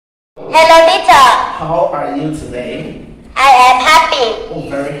Hello, teacher. How are you today? I am happy. Oh,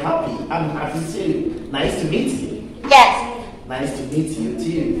 very happy. I'm happy too. Nice to meet you. Yes. Nice to meet you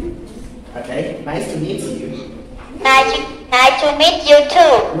too. Okay, nice to meet you. Nice to meet you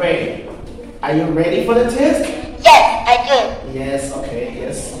too. Great. Are you ready for the test? Yes, I do. Yes, okay,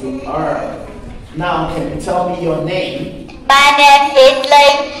 yes, you are. Now, can you tell me your name? My name is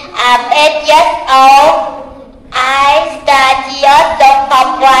Linh. I'm 8 years old. I study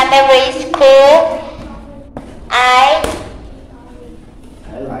from primary school.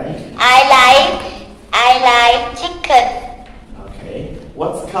 I like chicken. Okay.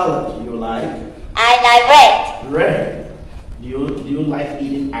 What color do you like? I like red. Red. Do you like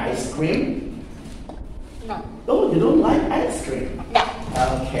eating ice cream? No. Oh, you don't like ice cream? No.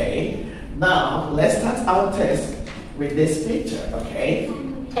 Okay. Now, let's start our test with this picture, okay?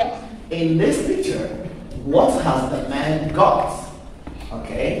 Yes. In this picture, what has the man got?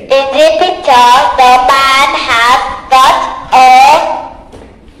 Okay? In this picture, the man has got a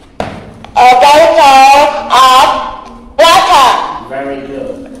bottle of water. Very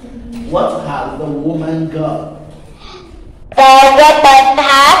good. What has the woman got? The woman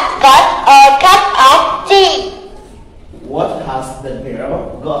has got a cup of tea. What has the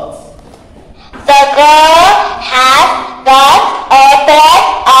girl got? The girl has got a plate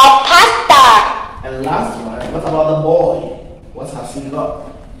of pasta. And last one, what about the boy? What has he got?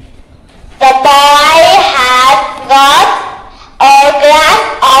 The boy has got a glass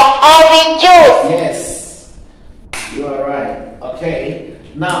of orange juice. Yes, you are right. Okay,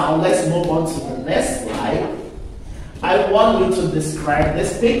 now let's move on to the next slide. I want you to describe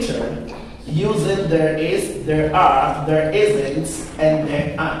this picture using there is, there are, there isn't, and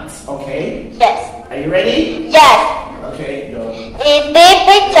there aren't. Okay? Yes. Are you ready? Yes. Okay, go. In this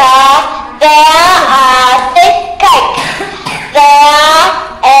picture, there are 6 cakes. There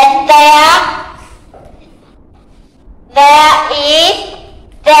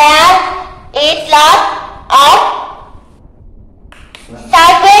is lots of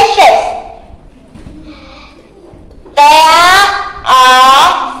sandwiches. There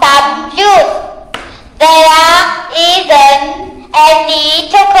are some juice. There isn't any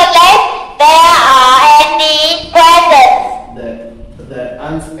chocolate. There are any presents. There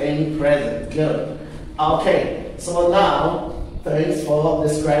aren't any present. Good. Okay, so now, thanks for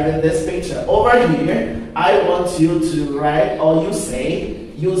describing this picture. Over here, I want you to write or you say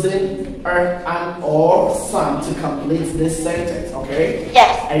using and or some to complete this sentence, okay?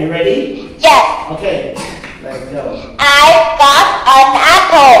 Yes. Are you ready? Yes. Okay, let's go. I've got an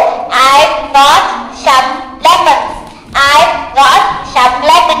apple. I've got some lemons. I've got some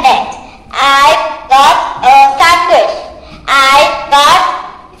lemonade. I've got a sandwich. I've got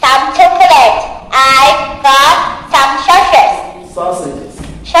some chocolate. I've got some sausages.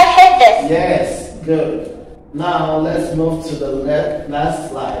 Sausages. Yes, good. Now let's move to the last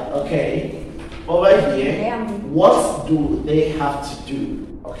slide. Okay. Over here, what do they have to do?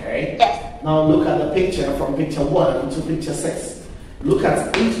 Okay. Yes. Now look at the picture from picture 1 to picture 6. Look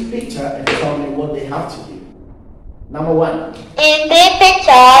at each picture and tell me what they have to do. Number 1. In this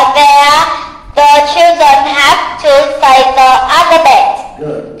picture, the children have to say the alphabet.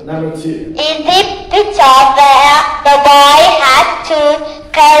 Good. Number 2. In this picture, the boy has to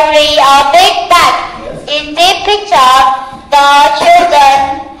carry a big bag. Yes. In this picture, the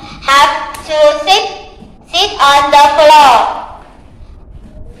children have to sit on the floor.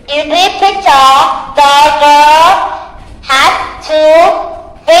 In this picture, the girl has to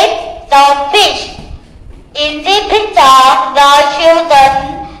feed the fish. In this picture, the children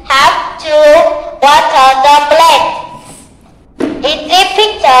have to water the plants. In this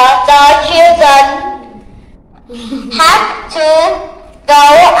picture, the children have to go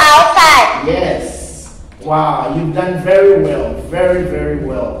outside. Yes. Wow, you've done very well. Very, very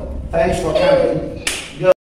well. Thanks for coming.